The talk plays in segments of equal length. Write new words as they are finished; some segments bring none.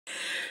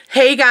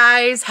Hey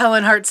guys,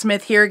 Helen Hart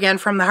Smith here again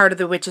from the Heart of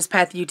the Witch's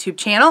Path YouTube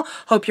channel.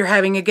 Hope you're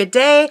having a good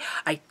day.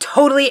 I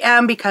totally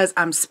am because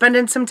I'm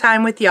spending some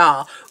time with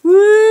y'all.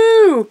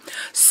 Woo!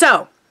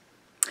 So,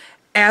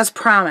 as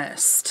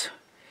promised,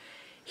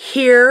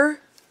 here,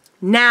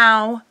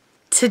 now,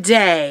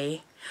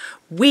 today,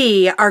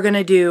 we are going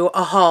to do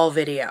a haul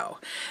video.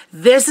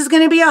 This is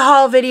going to be a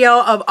haul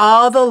video of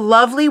all the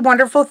lovely,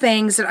 wonderful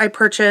things that I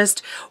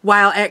purchased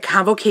while at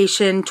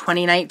ConVocation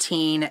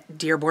 2019,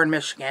 Dearborn,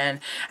 Michigan,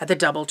 at the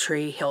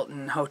DoubleTree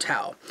Hilton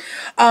Hotel.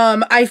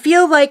 I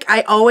feel like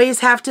I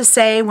always have to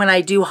say when I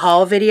do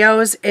haul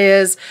videos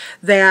is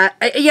that,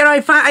 you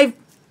know,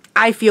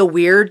 I feel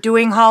weird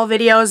doing haul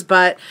videos,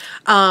 but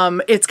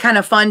it's kind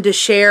of fun to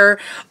share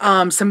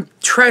some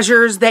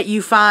treasures that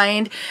you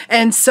find,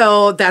 and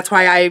so that's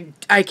why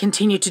I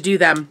continue to do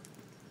them.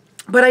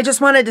 But I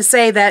just wanted to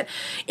say that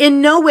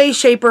in no way,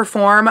 shape, or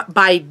form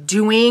by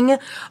doing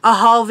a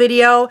haul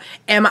video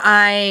am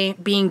I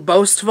being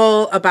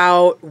boastful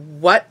about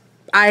what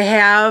I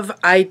have.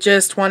 I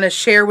just want to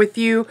share with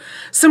you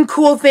some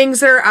cool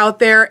things that are out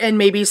there and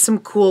maybe some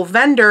cool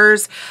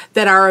vendors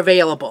that are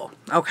available.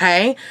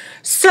 Okay,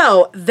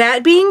 so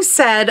that being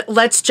said,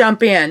 let's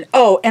jump in.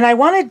 Oh, and I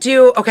want to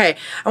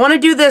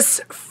do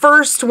this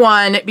first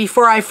one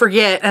before I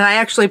forget, and I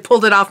actually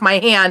pulled it off my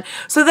hand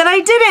so that I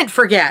didn't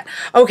forget.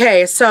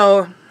 Okay,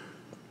 so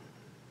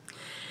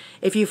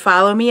if you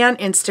follow me on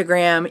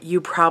Instagram, you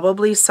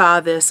probably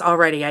saw this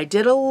already. I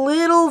did a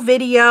little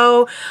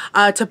video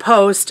to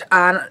post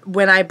on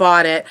when I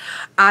bought it.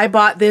 I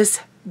bought this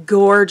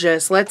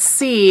gorgeous, let's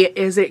see,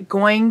 is it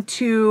going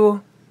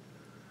to...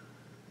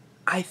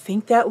 I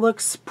think that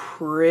looks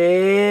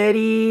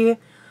pretty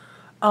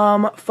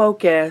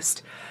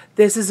focused.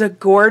 This is a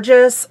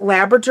gorgeous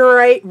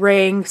Labradorite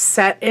ring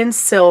set in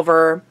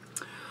silver.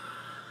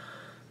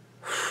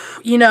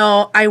 You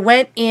know, I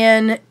went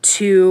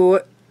into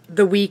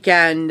the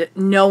weekend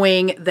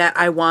knowing that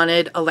I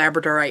wanted a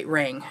Labradorite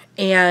ring.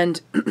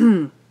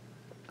 And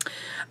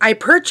I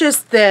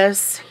purchased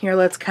this. Here,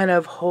 let's kind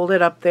of hold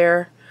it up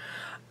there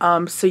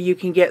so you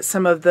can get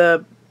some of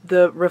the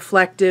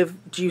reflective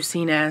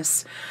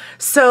juiciness.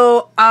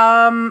 So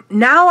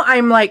now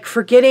I'm like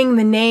forgetting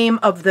the name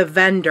of the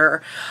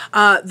vendor.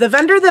 The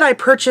vendor that I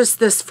purchased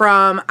this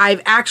from,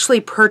 I've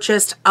actually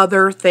purchased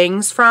other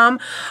things from.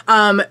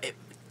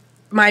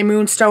 My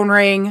moonstone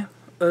ring.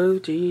 Oh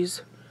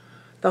geez.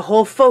 The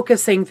whole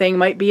focusing thing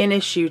might be an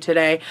issue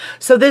today.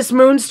 So this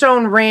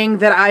moonstone ring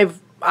that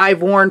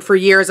I've worn for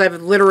years,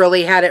 I've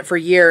literally had it for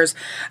years.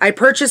 I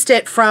purchased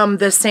it from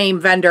the same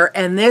vendor,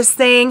 and this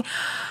thing,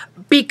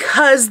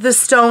 because the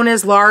stone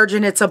is large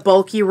and it's a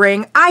bulky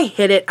ring, I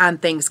hit it on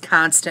things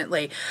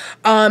constantly.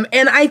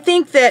 And I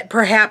think that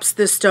perhaps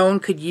the stone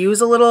could use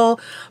a little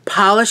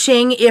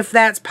polishing if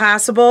that's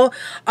possible.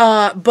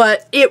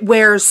 But it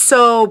wears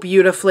so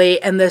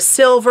beautifully, and the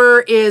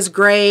silver is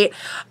great.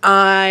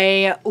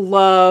 I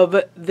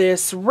love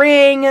this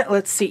ring.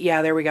 Let's see.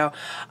 Yeah, there we go.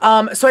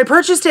 So I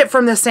purchased it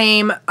from the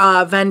same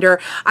vendor.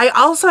 I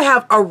also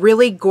have a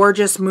really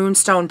gorgeous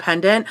moonstone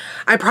pendant.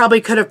 I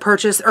probably could have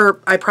purchased, or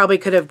I probably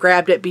could have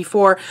grabbed it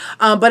before,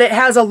 but it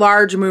has a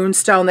large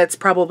moonstone that's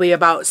probably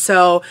about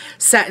so,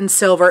 set in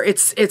silver.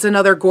 It's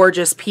another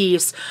gorgeous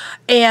piece.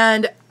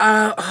 And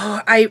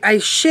I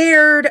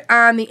shared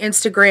on the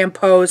Instagram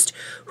post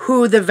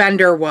who the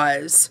vendor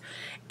was,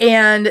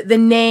 and the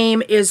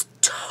name is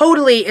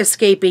totally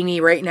escaping me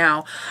right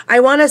now. I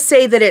want to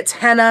say that it's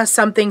Henna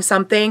something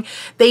something.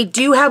 They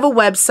do have a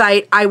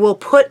website. I will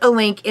put a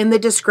link in the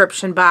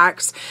description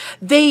box.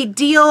 They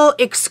deal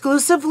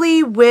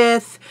exclusively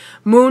with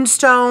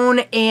moonstone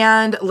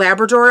and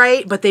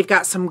Labradorite, but they've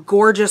got some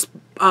gorgeous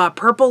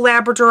purple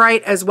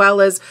Labradorite as well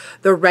as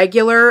the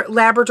regular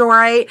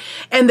Labradorite,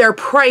 and their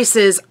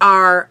prices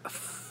are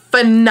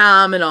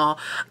phenomenal.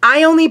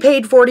 I only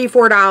paid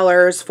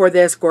 $44 for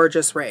this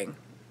gorgeous ring.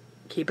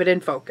 Keep it in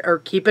focus, or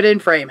keep it in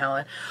frame,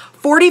 Helen.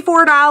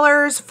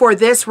 $44 for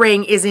this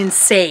ring is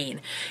insane.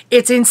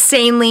 It's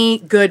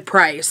insanely good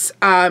price.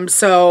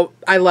 So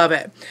I love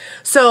it.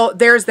 So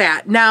there's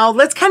that. Now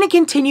let's kind of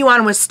continue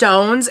on with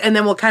stones, and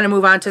then we'll kind of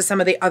move on to some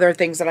of the other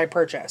things that I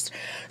purchased.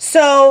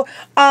 So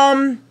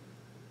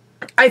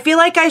I feel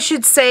like I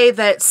should say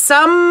that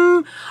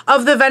some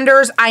of the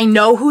vendors, I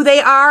know who they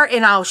are,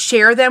 and I'll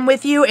share them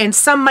with you, and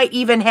some might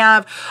even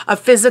have a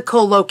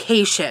physical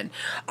location.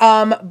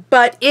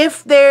 But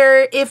if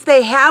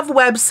they have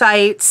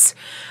websites,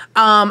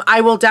 I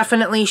will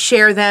definitely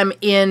share them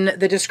in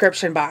the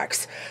description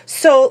box.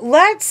 So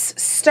let's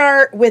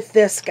start with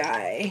this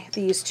guy,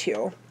 these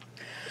two.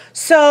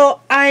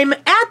 So I'm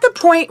at the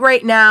point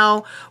right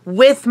now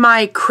with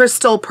my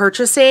crystal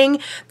purchasing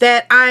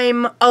that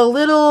I'm a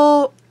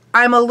little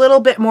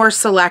bit more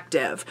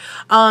selective.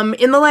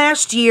 In the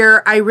last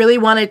year, I really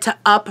wanted to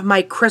up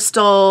my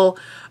crystal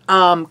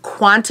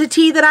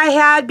quantity that I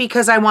had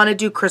because I want to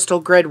do crystal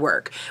grid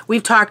work.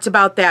 We've talked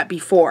about that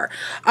before.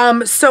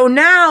 So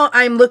now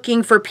I'm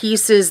looking for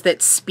pieces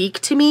that speak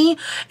to me,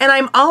 and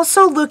I'm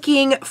also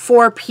looking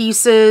for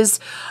pieces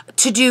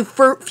to do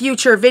for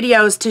future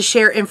videos to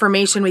share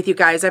information with you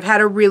guys. I've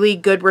had a really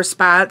good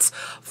response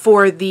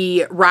for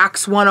the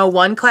Rocks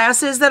 101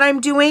 classes that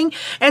I'm doing,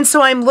 and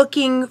so I'm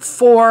looking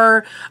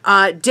for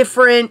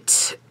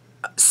different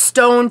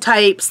stone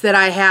types that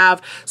I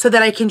have so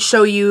that I can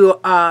show you,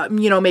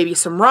 you know, maybe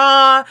some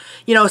raw,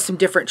 you know, some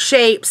different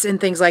shapes and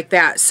things like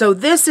that. So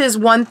this is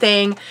one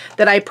thing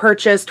that I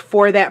purchased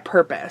for that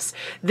purpose.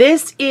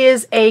 This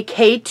is a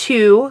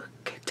K2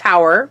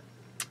 tower.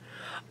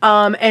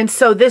 And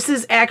so this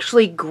is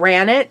actually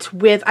granite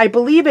with, I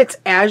believe it's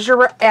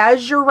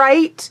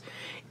azurite,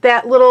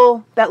 that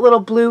little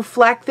blue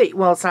fleck that,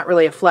 well, it's not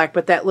really a fleck,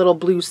 but that little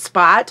blue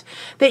spot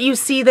that you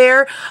see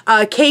there.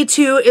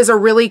 K2 is a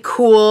really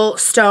cool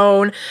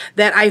stone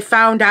that I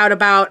found out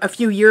about a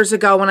few years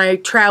ago when I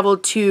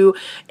traveled to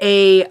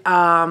a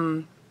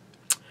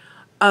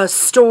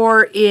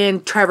store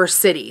in Traverse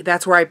City.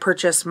 That's where I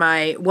purchased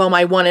my, well,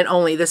 my one and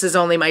only. This is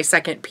only my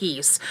second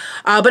piece.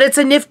 But it's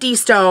a nifty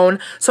stone,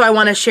 so I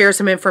want to share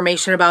some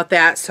information about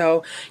that.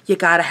 So you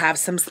got to have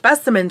some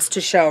specimens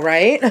to show,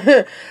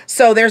 right?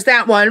 So there's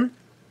that one.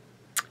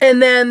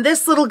 And then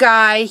this little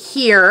guy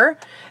here,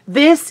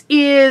 this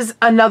is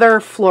another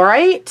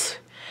fluorite.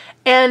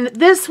 And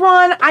this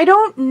one, I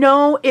don't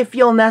know if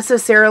you'll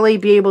necessarily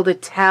be able to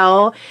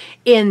tell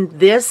in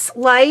this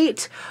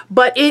light,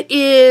 but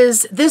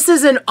this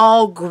is an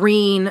all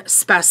green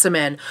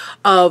specimen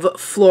of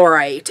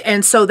fluorite.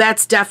 And so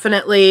that's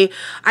definitely,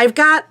 I've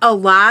got a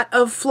lot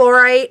of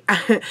fluorite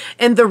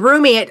and the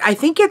roomie, I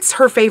think it's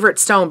her favorite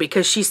stone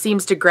because she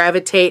seems to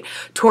gravitate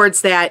towards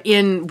that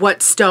in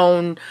what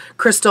stone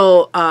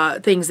crystal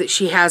things that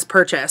she has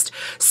purchased.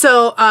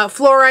 So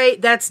fluorite,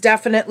 that's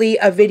definitely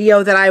a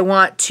video that I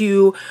want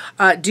to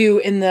do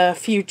in the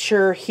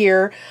future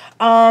here.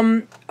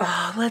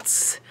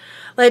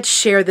 Let's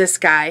share this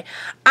guy.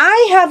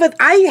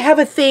 I have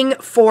a thing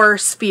for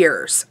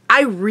spheres.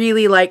 I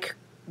really like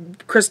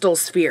crystal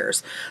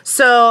spheres.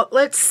 So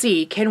let's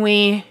see. Can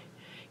we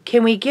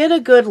get a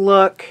good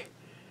look?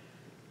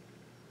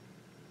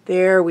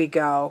 There we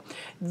go.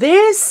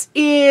 This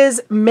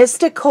is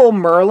mystical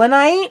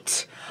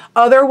merlinite,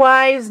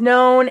 otherwise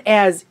known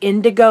as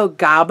indigo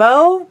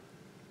gobbo.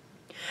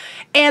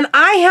 And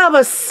I have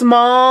a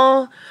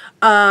small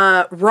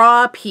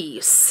raw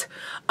piece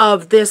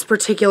of this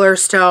particular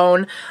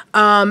stone,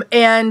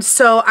 and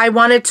so I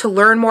wanted to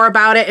learn more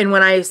about it. And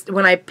when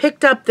I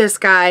picked up this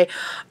guy,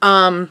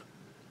 yeah,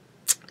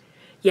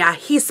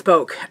 he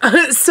spoke.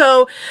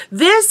 So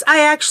this I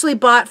actually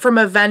bought from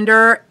a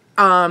vendor.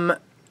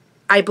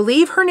 I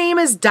believe her name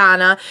is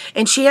Donna,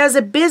 and she has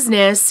a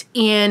business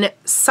in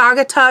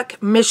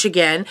Saugatuck,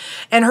 Michigan,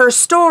 and her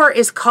store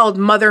is called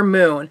Mother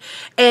Moon.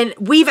 And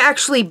we've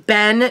actually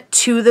been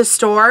to the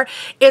store.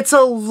 It's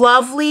a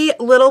lovely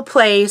little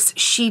place.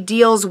 She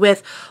deals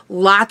with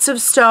lots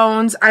of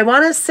stones. I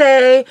want to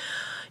say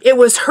it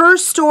was her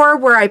store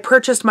where I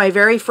purchased my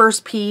very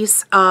first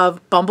piece of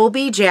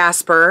Bumblebee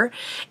Jasper,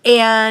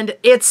 and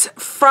it's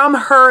from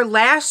her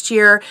last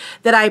year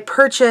that I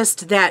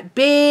purchased that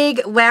big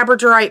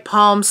Labradorite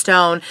palm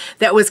stone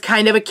that was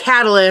kind of a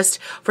catalyst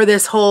for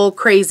this whole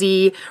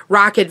crazy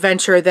rock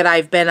adventure that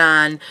I've been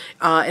on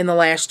in the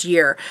last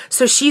year.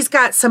 So she's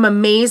got some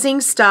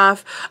amazing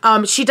stuff.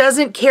 She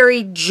doesn't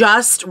carry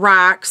just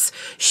rocks.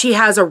 She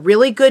has a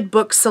really good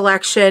book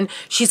selection.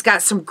 She's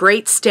got some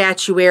great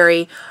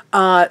statuary.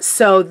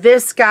 So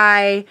this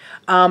guy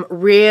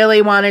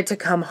really wanted to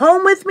come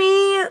home with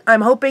me.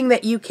 I'm hoping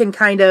that you can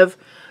kind of,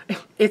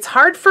 it's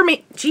hard for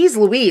me, geez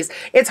Louise,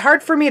 it's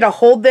hard for me to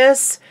hold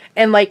this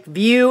and like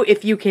view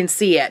if you can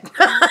see it.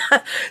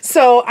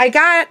 So I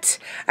got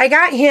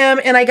him,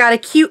 and I got a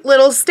cute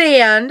little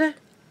stand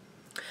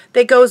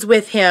that goes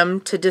with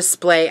him to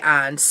display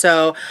on.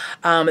 So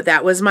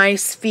that was my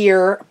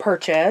sphere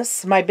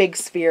purchase, my big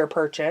sphere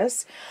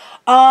purchase.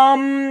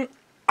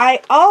 I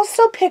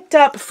also picked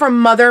up from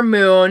Mother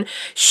Moon.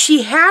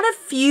 She had a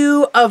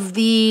few of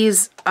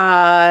these,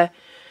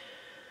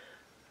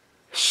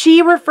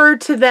 she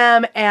referred to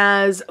them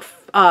as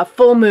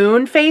full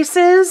moon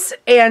faces,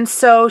 and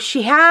so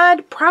she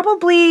had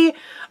probably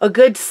a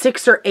good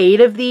 6 or 8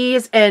 of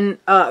these, and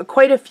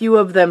quite a few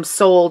of them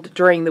sold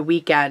during the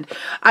weekend.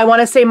 I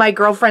want to say my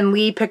girlfriend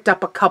Lee picked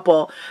up a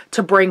couple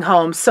to bring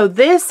home. So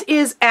this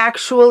is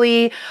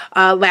actually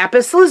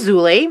lapis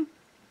lazuli,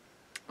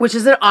 which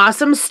is an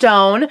awesome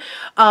stone,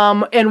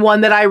 and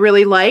one that I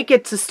really like.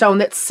 It's a stone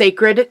that's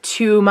sacred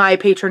to my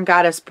patron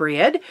goddess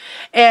Breed,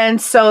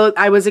 and so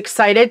I was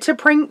excited to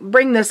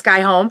bring this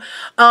guy home.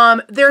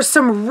 There's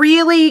some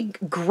really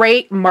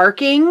great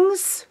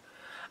markings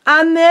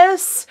on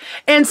this,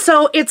 and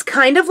so it's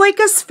kind of like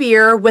a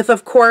sphere with,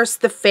 of course,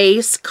 the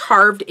face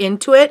carved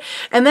into it,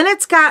 and then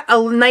it's got a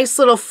nice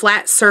little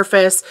flat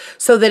surface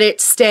so that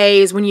it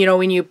stays when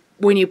you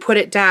when you put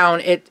it down,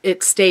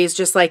 it stays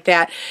just like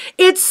that.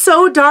 It's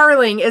so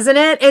darling, isn't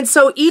it? And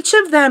so each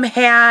of them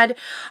had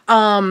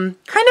kind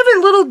of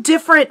a little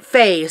different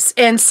face.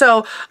 And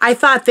so I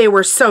thought they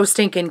were so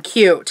stinking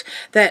cute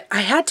that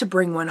I had to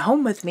bring one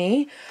home with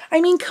me. I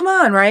mean, come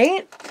on,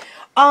 right?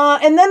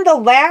 And then the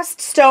last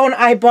stone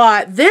I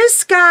bought,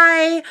 this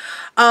guy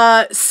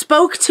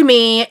spoke to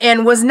me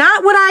and was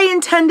not what I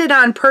intended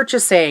on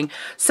purchasing.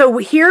 So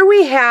here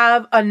we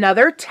have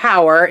another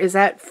tower. Is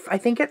that, I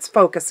think it's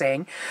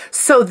focusing.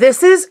 So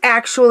this is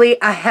actually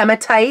a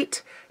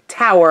hematite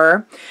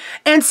tower.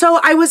 And so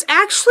I was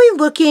actually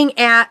looking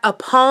at a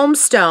palm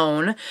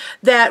stone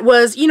that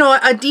was, you know,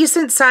 a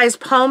decent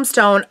sized palm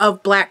stone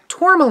of black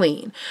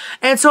tourmaline.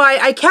 And so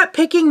I kept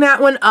picking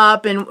that one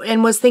up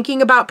and was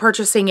thinking about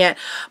purchasing it.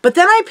 But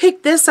then I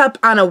picked this up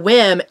on a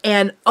whim,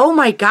 and oh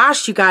my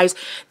gosh, you guys,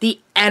 the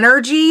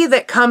energy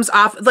that comes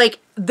off, like,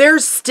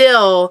 there's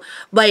still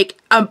like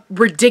a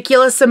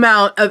ridiculous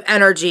amount of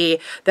energy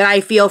that I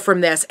feel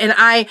from this. And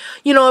I,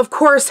 you know, of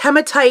course,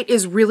 hematite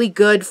is really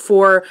good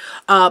for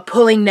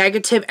pulling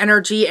negative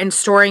energy and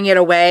storing it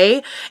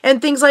away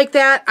and things like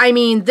that. I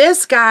mean,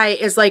 this guy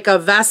is like a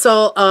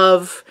vessel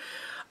of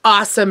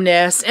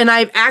awesomeness, and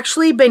I've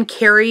actually been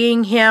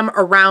carrying him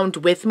around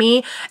with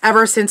me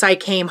ever since I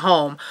came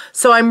home.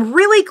 So I'm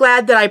really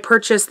glad that I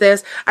purchased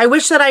this. I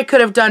wish that I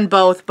could have done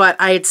both, but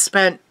I had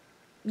spent,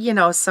 you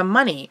know, some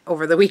money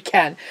over the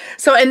weekend.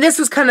 So, and this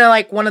was kind of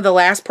like one of the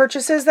last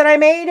purchases that I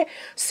made.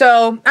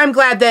 So I'm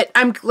glad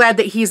that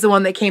he's the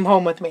one that came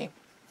home with me.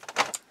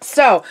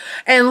 So,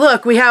 and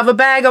look, we have a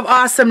bag of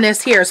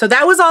awesomeness here. So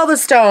that was all the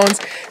stones.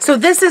 So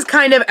this is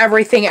kind of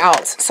everything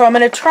else. So I'm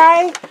going to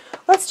try,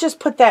 let's just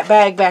put that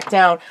bag back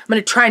down. I'm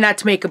going to try not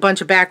to make a bunch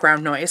of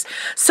background noise.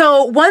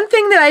 So one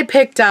thing that I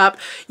picked up,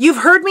 you've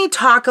heard me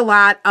talk a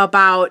lot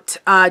about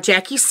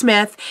Jackie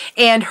Smith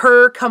and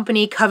her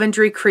company,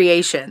 Coventry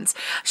Creations.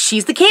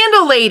 She's the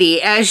candle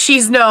lady, as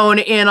she's known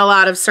in a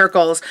lot of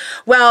circles.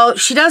 Well,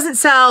 she doesn't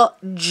sell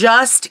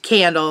just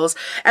candles.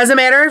 As a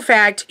matter of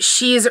fact,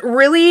 she's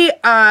really,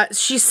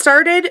 she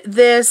started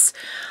this,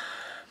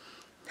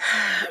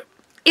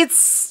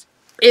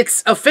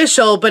 it's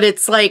official, but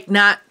it's like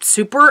not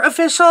super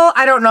official.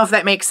 I don't know if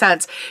that makes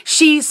sense.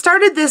 She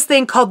started this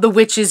thing called the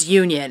Witches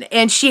Union,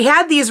 and she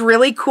had these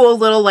really cool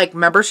little like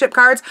membership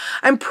cards.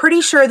 I'm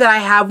pretty sure that I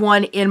have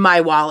one in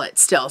my wallet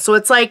still. So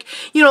it's like,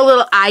 you know, a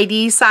little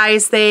ID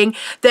size thing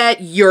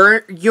that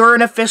you're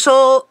an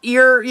official,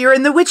 you're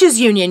in the Witches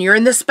Union, you're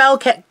in the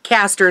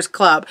Spellcasters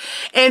Club.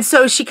 And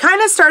so she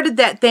kind of started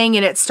that thing,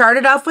 and it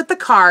started off with the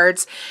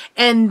cards,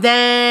 and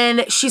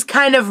then she's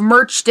kind of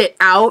merged it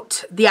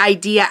out, the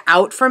idea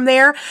out from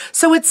there.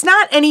 So it's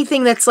not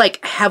anything that's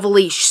like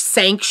heavily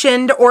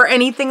sanctioned or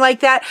anything like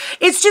that.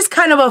 It's just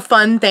kind of a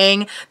fun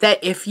thing that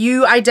if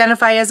you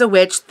identify as a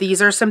witch,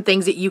 these are some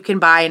things that you can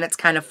buy, and it's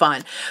kind of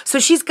fun. So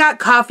she's got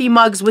coffee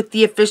mugs with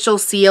the official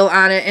seal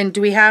on it. And do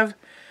we have,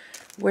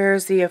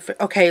 where's the,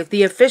 okay,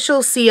 the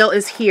official seal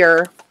is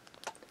here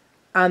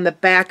on the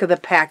back of the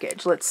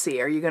package. Let's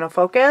see, are you going to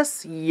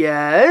focus?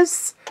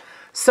 Yes.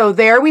 So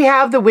there we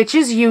have the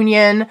Witches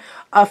Union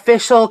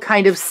official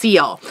kind of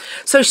seal.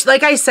 So she,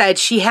 like I said,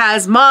 she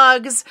has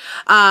mugs.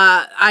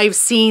 I've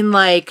seen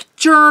like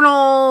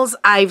journals.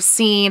 I've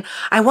seen,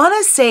 I want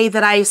to say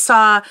that I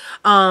saw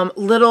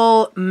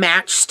little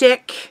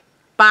matchstick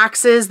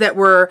boxes that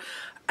were,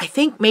 I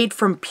think, made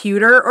from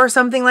pewter or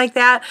something like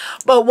that.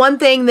 But one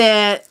thing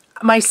that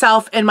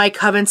myself and my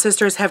Coven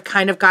sisters have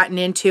kind of gotten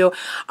into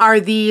are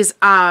these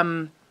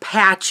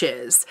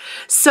patches.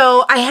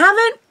 So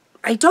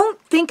I don't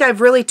think I've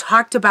really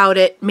talked about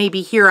it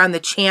maybe here on the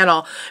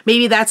channel.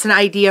 Maybe that's an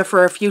idea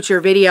for a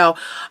future video.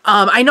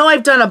 I know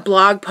I've done a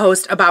blog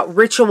post about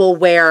ritual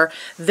wear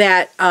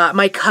that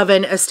my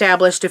coven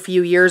established a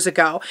few years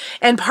ago.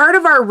 And part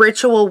of our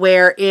ritual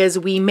wear is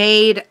we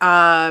made,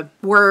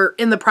 we're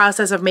in the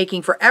process of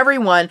making for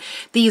everyone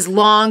these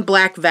long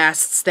black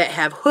vests that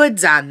have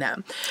hoods on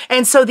them.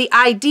 And so the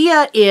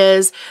idea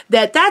is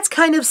that that's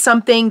kind of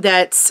something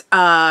that's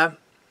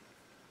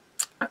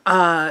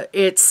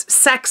it's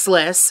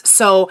sexless,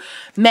 so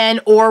men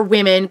or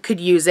women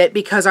could use it,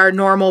 because our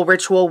normal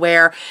ritual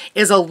wear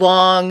is a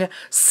long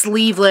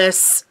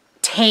sleeveless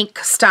tank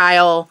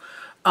style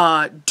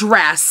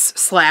dress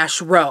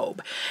slash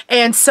robe.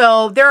 And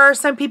so there are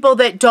some people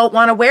that don't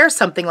want to wear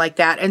something like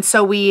that, and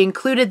so we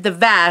included the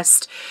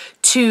vest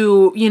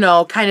to, you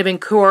know, kind of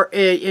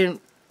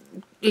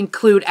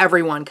include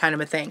everyone, kind of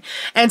a thing.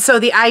 And so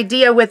the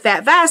idea with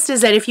that vest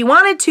is that if you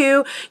wanted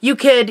to, you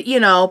could, you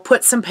know,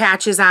 put some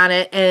patches on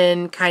it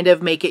and kind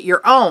of make it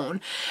your own.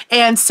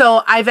 And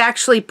so I've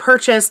actually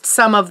purchased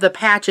some of the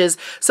patches.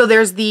 So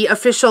there's the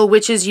official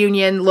Witches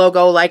Union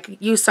logo like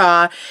you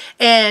saw.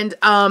 And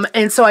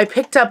so I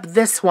picked up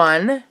this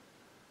one.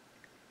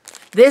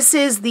 This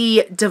is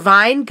the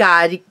Divine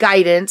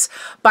Guidance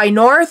by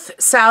North,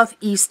 South,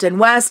 East, and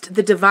West.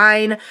 The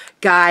Divine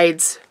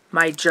Guides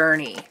My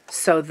Journey.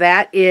 So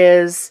that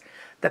is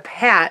the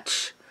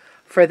patch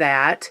for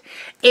that.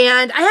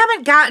 And I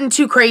haven't gotten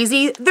too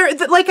crazy. They're,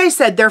 like I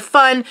said, they're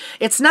fun.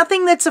 It's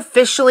nothing that's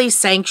officially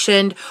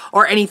sanctioned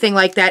or anything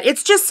like that.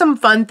 It's just some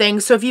fun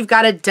things. So if you've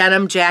got a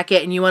denim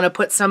jacket and you want to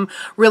put some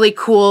really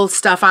cool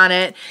stuff on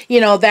it,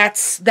 you know,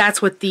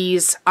 that's what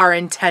these are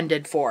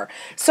intended for.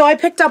 So I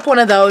picked up one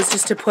of those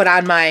just to put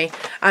on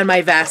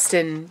my vest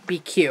and be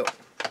cute.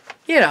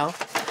 You know.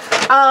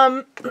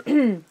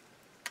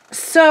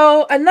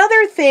 So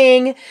another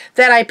thing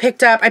that I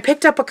picked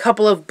up a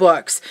couple of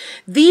books.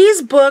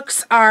 These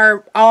books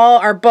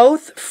are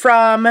both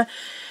from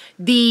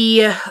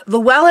the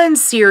Llewellyn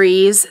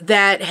series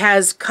that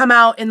has come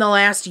out in the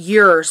last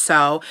year or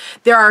so.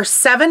 There are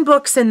 7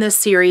 books in this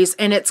series,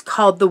 and it's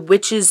called the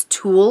Witch's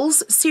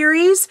Tools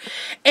series.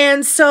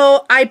 And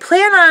so I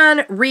plan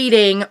on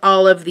reading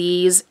all of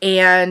these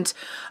and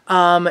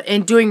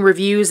doing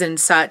reviews and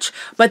such.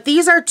 But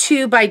these are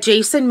 2 by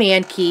Jason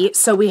Mankey.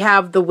 So we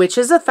have The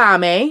Witch's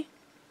Athame,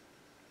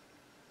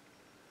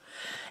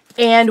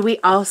 and we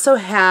also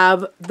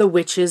have The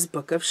Witch's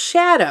Book of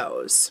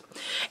Shadows.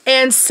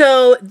 And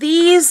so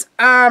these,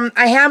 I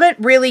haven't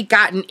really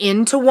gotten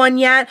into one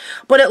yet,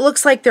 but it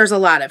looks like there's a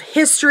lot of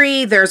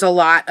history. There's a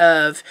lot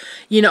of,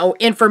 you know,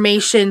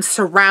 information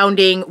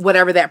surrounding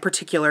whatever that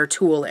particular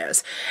tool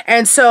is.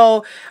 And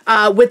so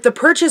with the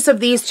purchase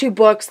of these 2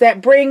 books,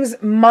 that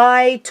brings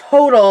my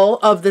total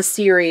of the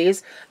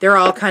series. They're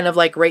all kind of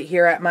like right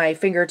here at my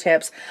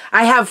fingertips.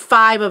 I have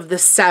 5 of the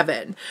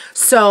 7.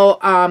 So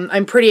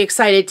I'm pretty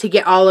excited to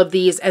get all of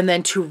these and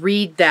then to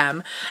read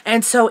them.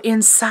 And so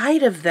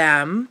inside of them,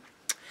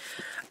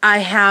 I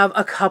have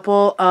a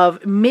couple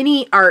of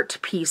mini art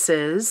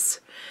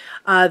pieces.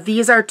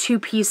 These are 2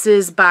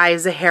 pieces by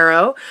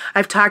Zaheroux.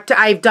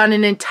 I've done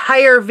an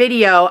entire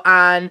video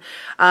on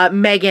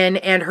Megan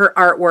and her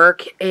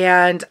artwork,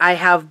 and I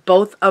have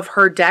both of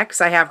her decks.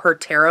 I have her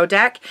tarot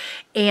deck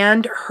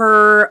and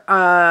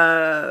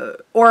her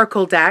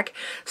oracle deck.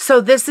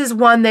 So this is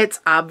one that's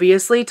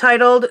obviously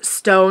titled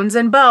Stones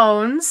and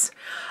Bones.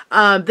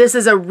 This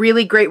is a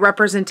really great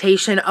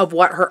representation of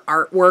what her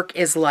artwork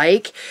is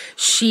like.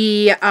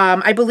 She,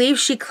 I believe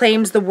she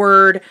claims the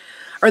word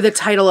or the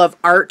title of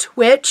Art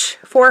Witch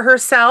for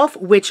herself,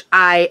 which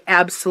I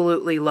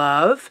absolutely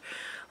love.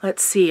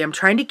 Let's see, I'm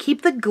trying to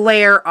keep the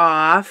glare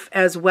off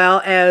as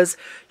well as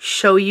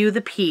show you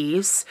the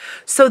piece.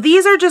 So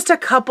these are just a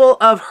couple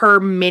of her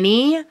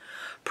mini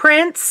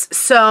prints.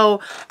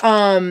 So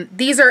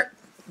these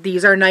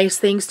are nice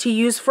things to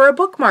use for a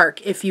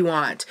bookmark if you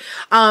want.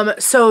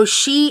 So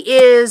she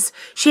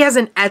has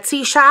an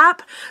Etsy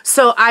shop.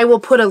 So I will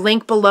put a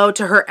link below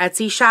to her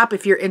Etsy shop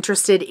if you're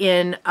interested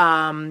in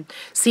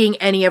seeing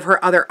any of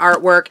her other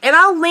artwork. And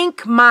I'll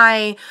link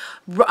my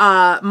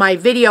my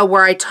video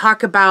where I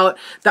talk about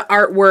the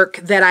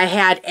artwork that I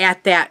had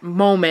at that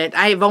moment.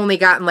 I've only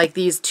gotten like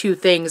these 2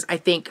 things, I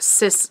think,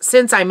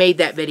 since I made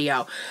that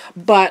video.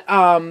 But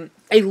I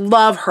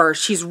love her.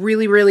 She's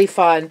really, really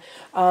fun.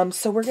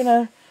 So we're going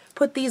to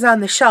put these on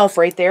the shelf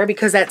right there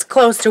because that's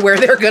close to where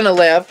they're going to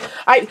live.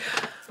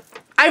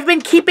 I've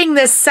been keeping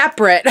this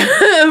separate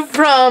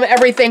from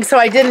everything, so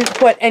I didn't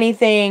put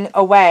anything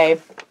away.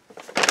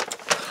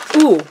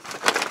 Ooh,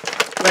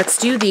 let's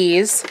do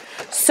these.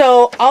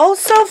 So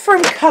also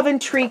from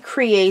Coventry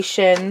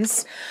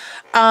Creations,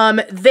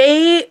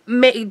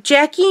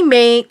 Jackie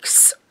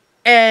makes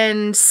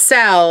and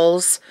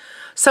sells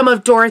some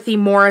of Dorothy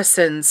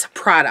Morrison's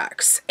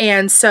products.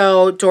 And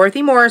so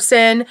Dorothy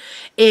Morrison,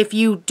 if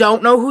you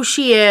don't know who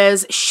she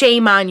is,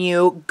 shame on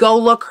you. Go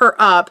look her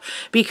up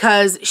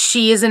because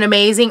she is an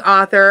amazing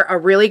author, a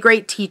really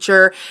great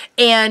teacher,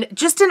 and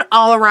just an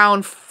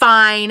all-around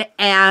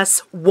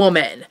fine-ass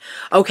woman.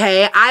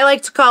 Okay? I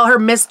like to call her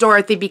Miss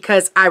Dorothy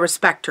because I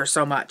respect her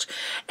so much.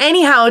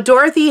 Anyhow,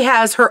 Dorothy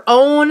has her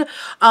own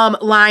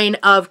line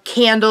of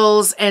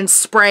candles and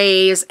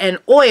sprays and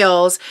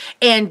oils,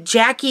 and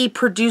Jackie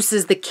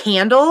produces the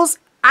candles,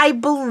 I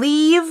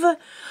believe.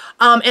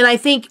 And I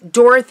think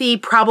Dorothy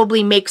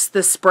probably makes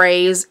the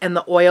sprays and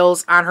the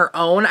oils on her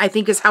own, I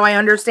think is how I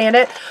understand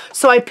it.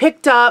 So I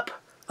picked up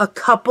a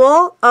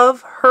couple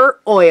of her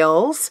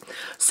oils.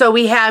 So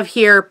we have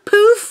here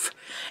Poof,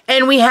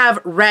 and we have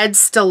Red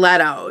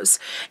Stilettos.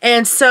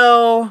 And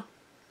so,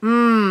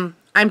 I'm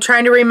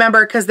trying to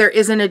remember because there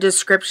isn't a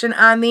description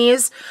on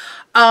these.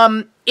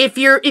 If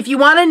you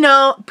want to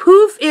know,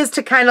 Poof is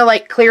to kind of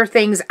like clear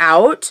things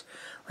out.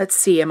 Let's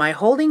see, am I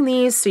holding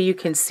these so you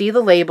can see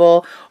the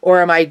label,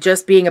 or am I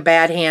just being a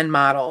bad hand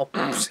model?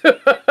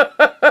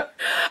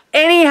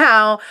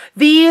 Anyhow,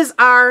 these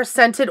are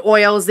scented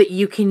oils that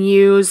you can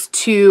use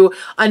to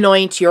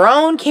anoint your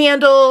own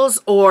candles,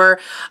 or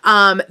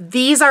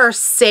these are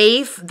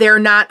safe. They're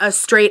not a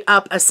straight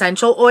up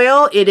essential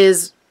oil. It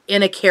is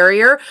in a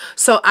carrier.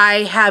 So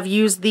I have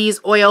used these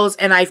oils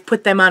and I've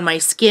put them on my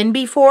skin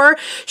before.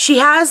 She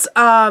has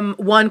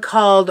one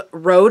called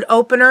Road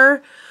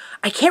Opener.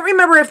 I can't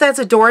remember if that's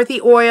a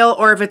Dorothy oil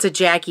or if it's a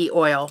Jackie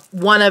oil.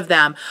 One of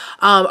them.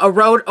 A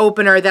road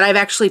opener that I've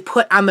actually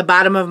put on the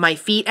bottom of my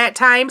feet at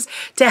times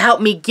to help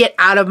me get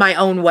out of my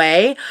own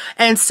way.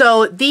 And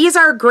so these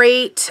are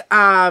great.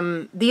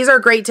 These are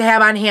great to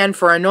have on hand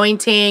for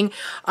anointing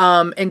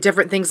and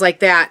different things like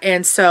that.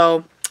 And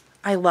so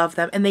I love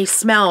them. And they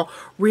smell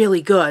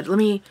really good. Let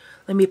me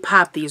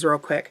pop these real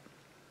quick.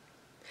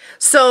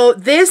 So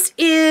this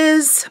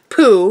is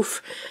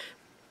Poof.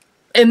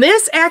 And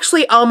this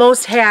actually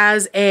almost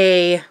has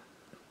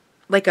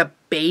like a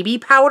baby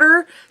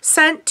powder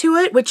scent to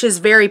it, which is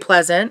very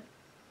pleasant.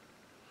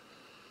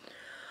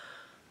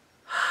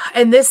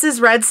 And this is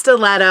Red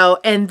Stiletto,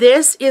 and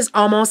this is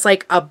almost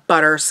like a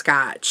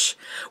butterscotch,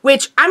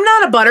 which I'm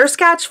not a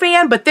butterscotch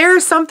fan, but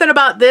there's something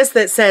about this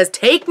that says,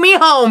 take me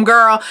home,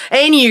 girl,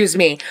 and use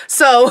me.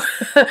 So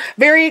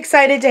very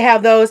excited to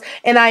have those,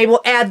 and I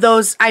will add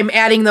those. I'm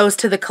adding those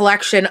to the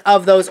collection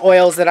of those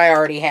oils that I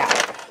already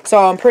have. So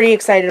I'm pretty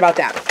excited about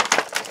that.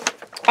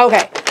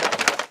 Okay.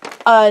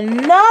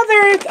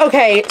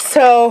 Okay,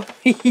 so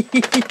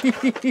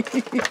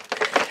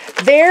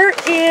there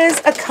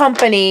is a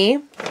company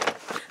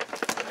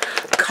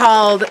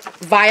called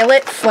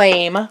Violet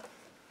Flame,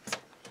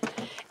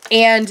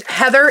 and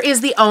Heather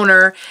is the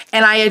owner,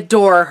 and I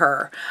adore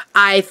her.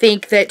 I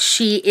think that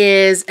she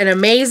is an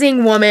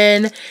amazing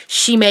woman.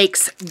 She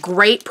makes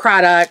great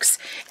products,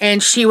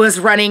 and she was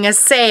running a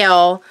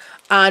sale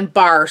on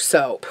bar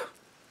soap.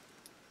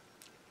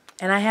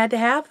 And I had to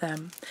have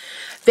them.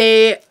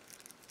 I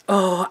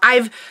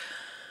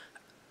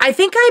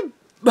think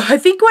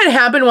what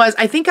happened was,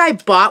 I think I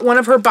bought one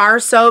of her bar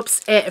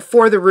soaps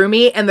for the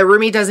roomie, and the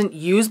roomie doesn't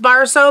use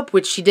bar soap,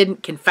 which she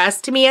didn't confess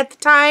to me at the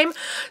time.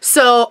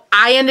 So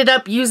I ended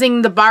up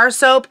using the bar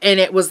soap, and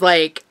it was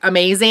like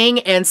amazing.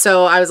 And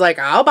so I was like,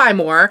 I'll buy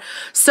more.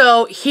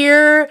 So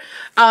here,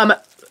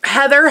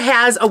 Heather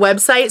has a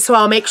website, so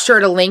I'll make sure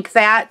to link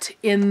that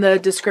in the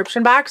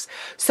description box.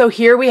 So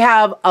here we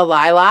have a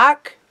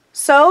lilac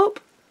soap.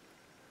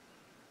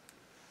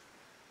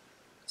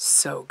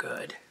 So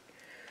good.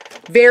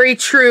 Very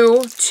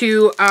true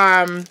to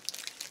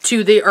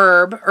the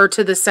herb, or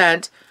to the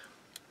scent.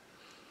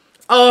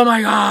 Oh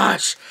my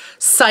gosh.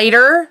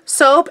 Cider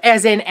soap,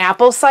 as in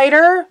apple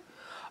cider.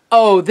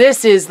 Oh,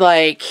 this is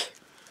like,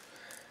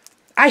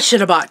 I should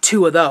have bought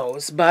 2 of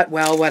those, but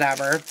well,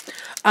 whatever.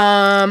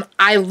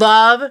 I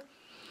love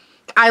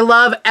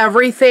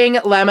everything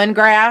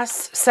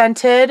lemongrass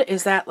scented.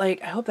 Is that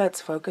like, I hope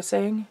that's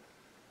focusing.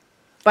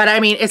 But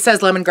I mean, it says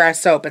lemongrass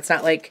soap. It's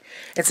not like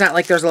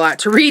there's a lot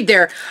to read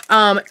there.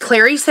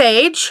 Clary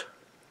sage.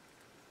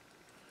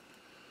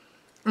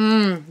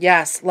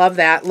 Yes, love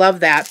that, love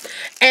that.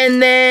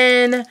 And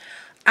then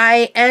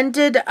I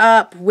ended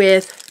up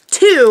with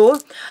 2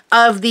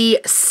 of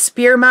the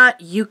Spearmint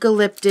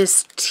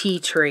Eucalyptus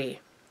Tea Tree.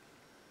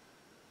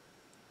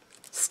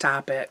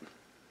 Stop it.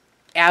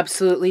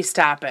 Absolutely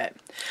stop it.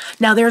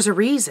 Now there's a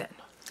reason.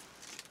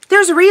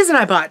 There's a reason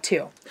I bought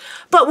 2.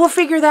 But we'll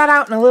figure that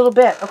out in a little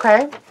bit,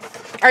 okay?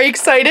 Are you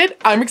excited?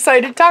 I'm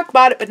excited to talk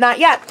about it, but not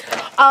yet.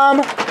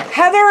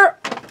 Heather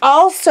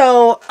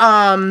also,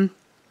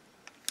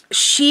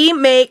 she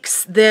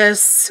makes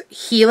this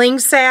healing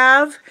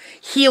salve,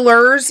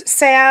 healer's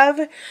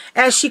salve,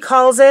 as she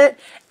calls it,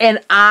 and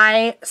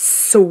I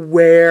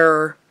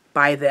swear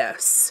by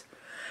this.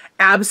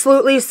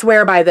 Absolutely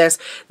swear by this.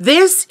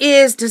 This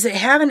is, does it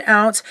have an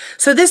ounce?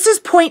 So this is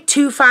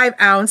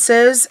 0.25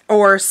 ounces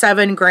or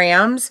 7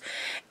 grams.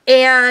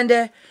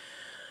 And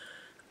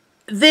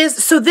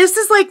this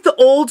is like the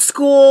old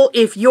school.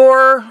 If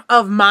you're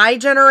of my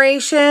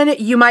generation,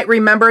 you might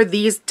remember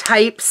these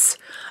types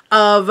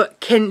of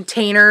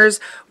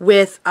containers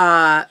with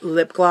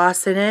lip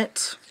gloss in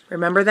it.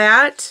 Remember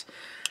that?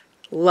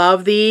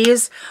 Love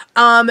these.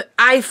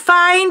 I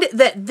find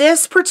that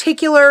this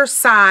particular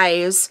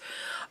size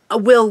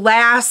will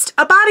last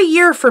about a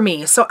year for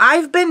me. So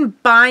I've been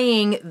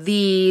buying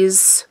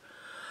these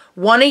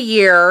 1 a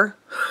year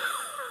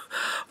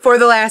for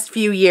the last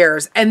few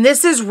years. And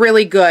this is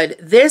really good.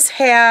 This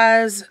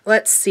has,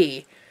 let's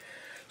see,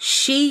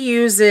 she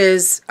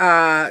uses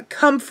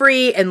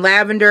comfrey and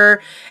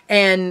lavender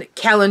and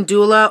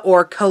calendula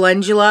or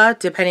calendula,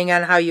 depending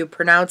on how you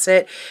pronounce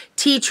it,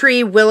 tea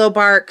tree, willow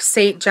bark,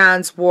 St.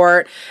 John's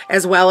wort,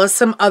 as well as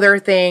some other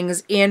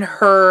things in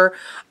her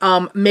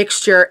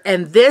mixture.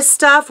 And this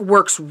stuff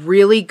works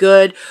really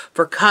good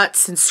for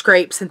cuts and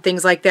scrapes and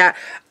things like that.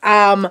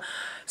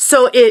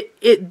 So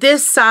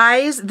this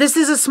size, this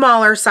is a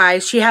smaller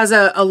size. She has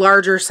a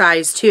larger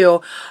size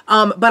too.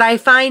 But I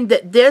find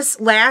that this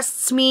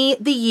lasts me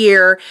the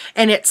year,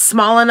 and it's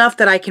small enough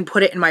that I can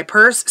put it in my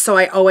purse. So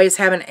I always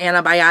have an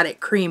antibiotic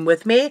cream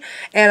with me,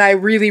 and I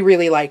really,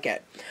 really like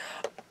it.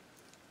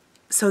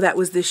 So that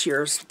was this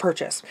year's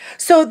purchase.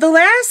 So the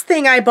last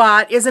thing I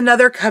bought is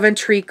another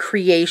Coventry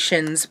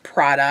Creations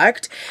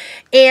product.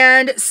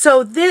 And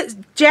so this,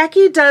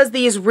 Jackie does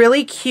these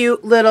really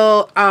cute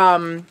little,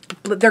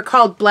 they're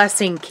called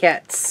blessing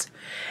kits.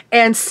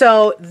 And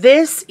so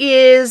this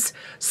is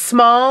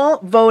small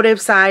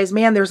votive size.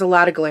 Man, there's a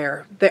lot of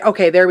glare.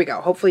 Okay, there we go.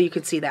 Hopefully you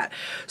can see that.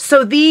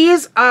 So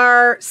these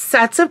are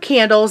sets of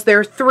candles.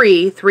 They're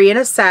three in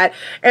a set.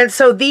 And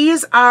so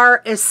these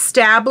are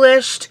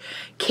established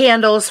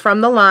candles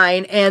from the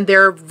line, and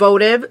they're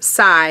votive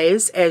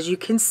size. As you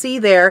can see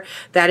there,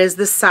 that is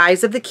the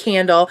size of the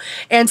candle,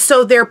 and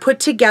so they're put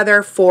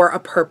together for a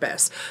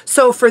purpose.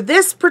 So for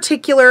this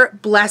particular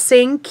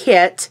blessing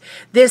kit,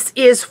 this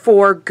is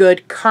for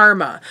good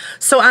karma.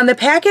 So on the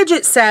package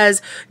it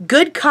says,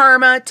 good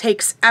karma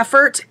takes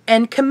effort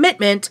and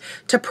commitment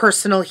to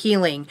personal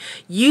healing.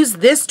 Use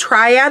this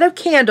triad of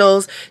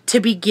candles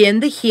to begin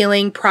the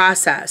healing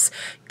process.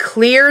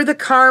 Clear the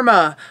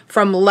karma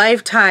from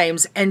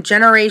lifetimes and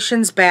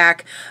generations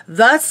back,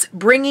 thus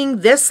bringing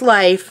this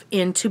life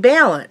into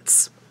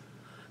balance.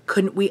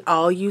 Couldn't we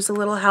all use a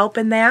little help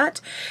in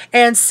that?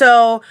 And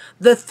so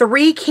the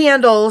 3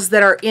 candles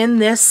that are in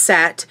this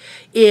set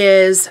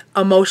is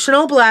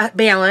emotional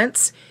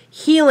balance,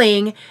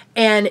 healing,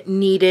 and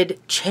needed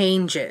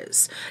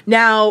changes.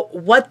 Now,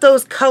 what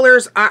those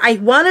colors are, I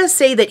want to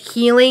say that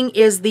healing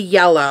is the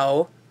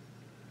yellow,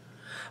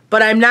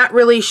 but I'm not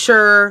really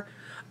sure.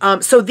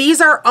 So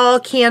these are all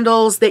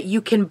candles that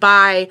you can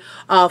buy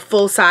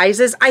full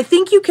sizes. I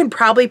think you can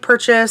probably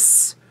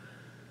purchase,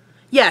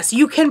 yes,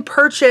 you can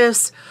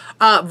purchase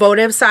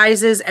votive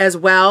sizes as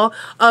well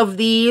of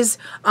these.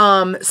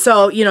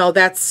 So, you know,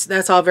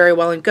 that's all very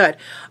well and good.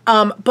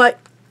 But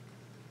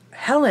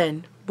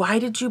Helen, why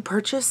did you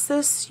purchase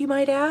this, you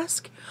might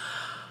ask?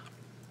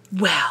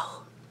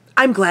 Well,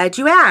 I'm glad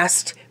you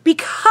asked,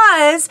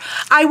 because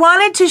I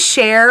wanted to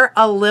share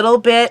a little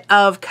bit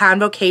of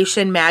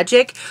ConVocation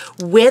magic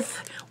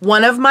with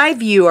one of my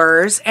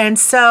viewers, and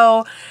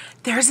so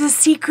there's a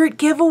secret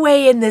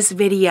giveaway in this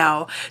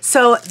video.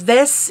 So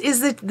this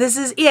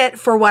is it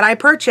for what I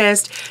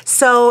purchased.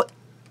 So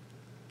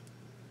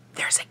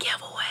there's a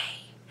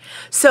giveaway.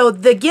 So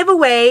the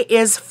giveaway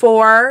is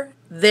for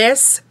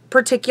this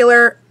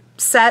particular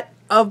set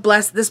of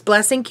this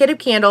blessing kit of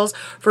candles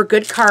for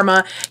good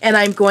karma, and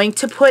I'm going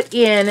to put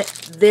in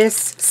this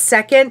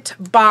second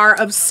bar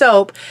of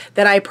soap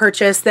that I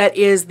purchased, that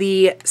is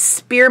the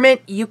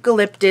spearmint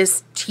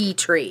eucalyptus tea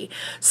tree.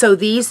 So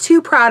these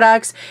 2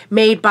 products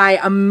made by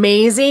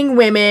amazing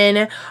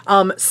women,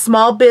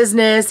 small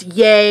business,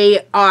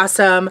 yay,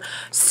 awesome.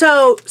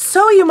 So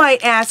you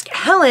might ask,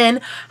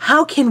 Helen,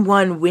 how can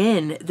one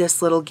win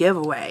this little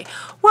giveaway?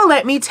 Well,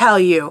 let me tell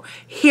you,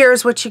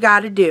 here's what you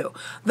got to do.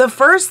 The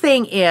first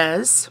thing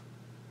is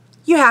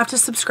you have to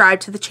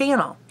subscribe to the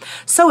channel.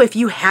 So if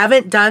you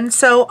haven't done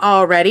so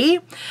already,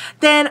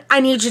 then I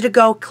need you to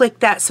go click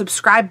that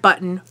subscribe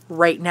button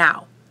right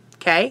now.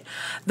 Okay?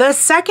 The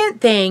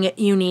second thing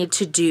you need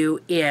to do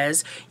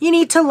is you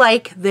need to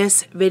like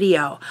this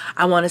video.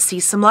 I want to see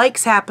some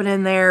likes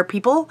happening there,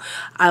 people.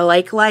 I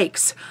like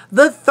likes.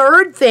 The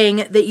third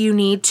thing that you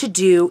need to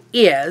do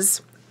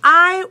is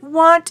I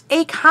want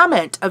a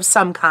comment of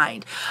some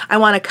kind. I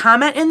want a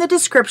comment in the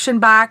description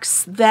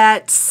box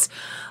that's,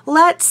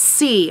 let's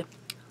see,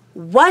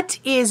 what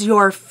is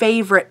your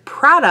favorite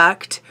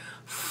product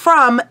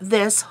from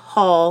this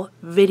whole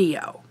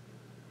video?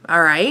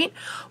 All right?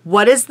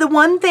 What is the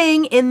one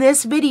thing in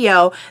this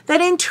video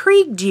that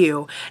intrigued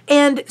you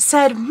and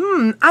said,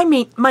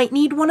 I might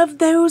need one of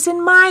those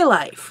in my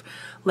life?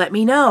 Let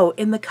me know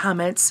in the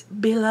comments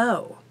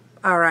below.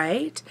 All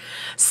right?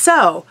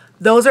 So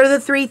those are the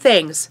 3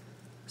 things: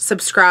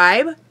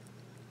 subscribe,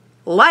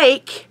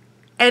 like,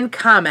 and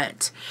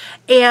comment.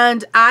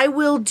 And I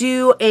will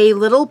do a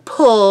little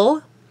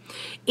pull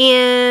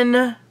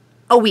in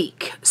a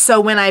week.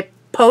 So when I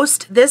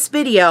post this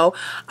video,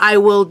 I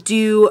will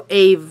do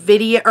a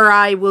video, or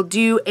I will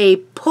do a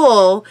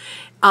pull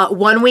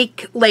 1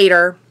 week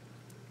later,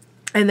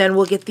 and then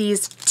we'll get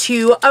these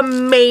 2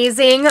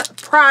 amazing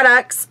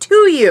products to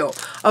you.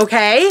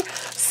 Okay?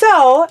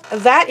 So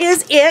that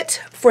is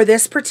it for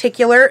this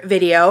particular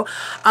video.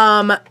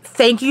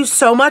 Thank you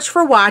so much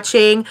for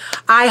watching.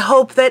 I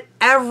hope that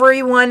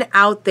everyone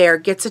out there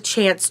gets a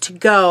chance to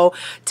go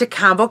to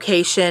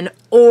ConVocation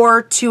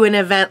or to an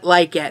event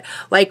like it,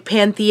 like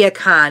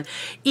PantheaCon.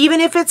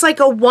 Even if it's like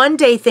a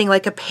one-day thing,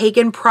 like a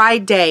Pagan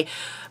Pride Day,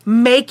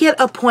 make it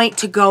a point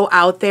to go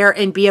out there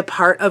and be a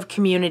part of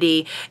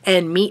community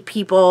and meet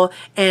people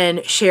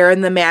and share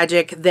in the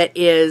magic that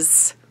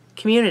is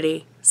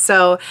community.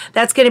 So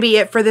that's going to be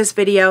it for this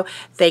video.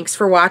 Thanks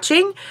for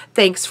watching.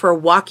 Thanks for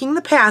walking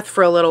the path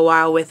for a little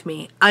while with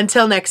me.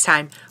 Until next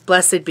time,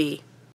 blessed be.